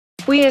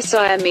We are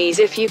Siamese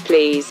if you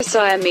please,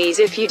 Siamese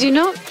if you do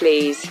not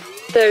please.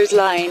 Those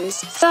lines,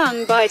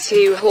 sung by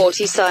two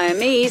haughty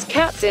Siamese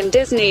cats in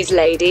Disney's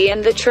Lady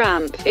and the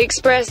Tramp,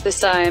 express the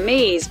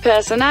Siamese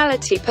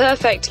personality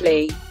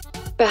perfectly.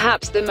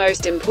 Perhaps the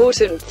most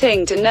important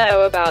thing to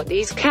know about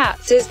these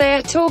cats is they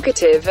are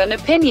talkative and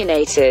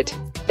opinionated.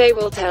 They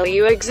will tell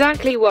you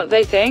exactly what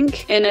they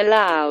think, in a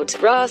loud,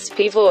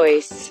 raspy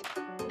voice.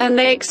 And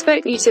they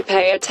expect you to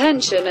pay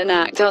attention and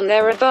act on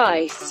their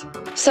advice.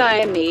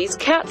 Siamese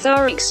cats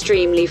are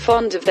extremely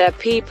fond of their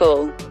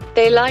people.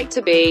 They like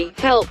to be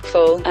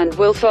helpful, and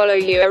will follow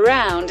you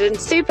around and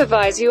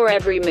supervise your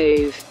every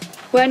move.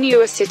 When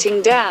you are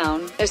sitting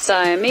down, a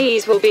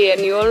Siamese will be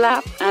in your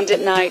lap, and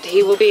at night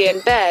he will be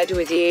in bed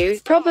with you,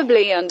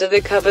 probably under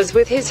the covers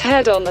with his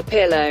head on the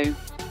pillow.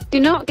 Do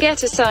not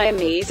get a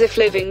Siamese if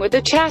living with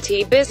a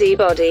chatty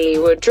busybody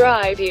would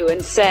drive you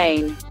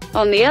insane.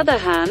 On the other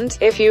hand,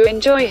 if you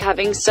enjoy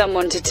having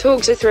someone to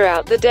talk to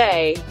throughout the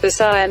day, the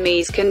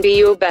Siamese can be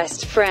your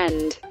best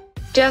friend.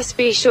 Just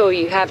be sure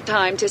you have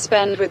time to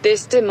spend with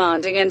this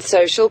demanding and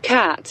social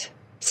cat.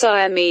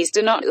 Siamese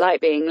do not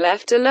like being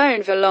left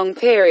alone for long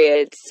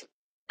periods.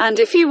 And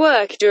if you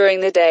work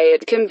during the day,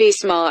 it can be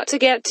smart to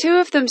get two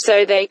of them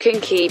so they can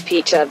keep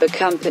each other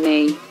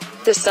company.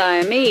 The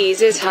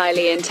Siamese is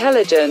highly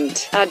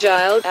intelligent,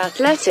 agile,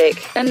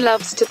 athletic, and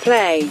loves to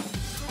play.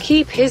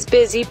 Keep his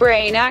busy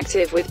brain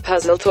active with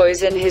puzzle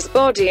toys and his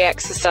body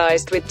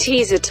exercised with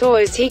teaser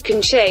toys he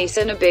can chase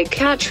and a big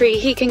cat tree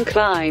he can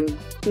climb.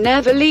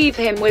 Never leave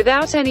him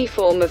without any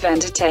form of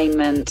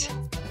entertainment,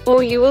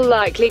 or you will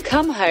likely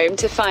come home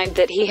to find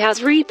that he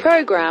has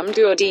reprogrammed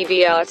your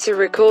DVR to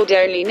record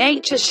only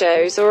nature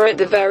shows, or at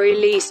the very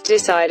least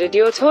decided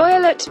your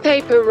toilet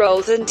paper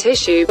rolls and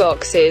tissue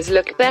boxes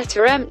look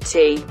better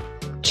empty.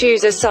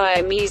 Choose a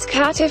Siamese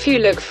cat if you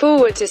look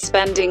forward to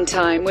spending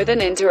time with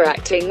and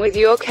interacting with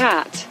your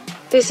cat.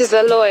 This is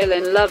a loyal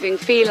and loving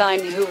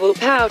feline who will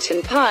pout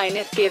and pine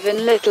if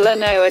given little or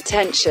no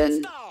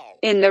attention.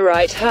 In the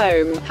right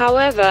home,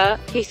 however,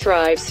 he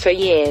thrives for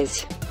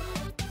years.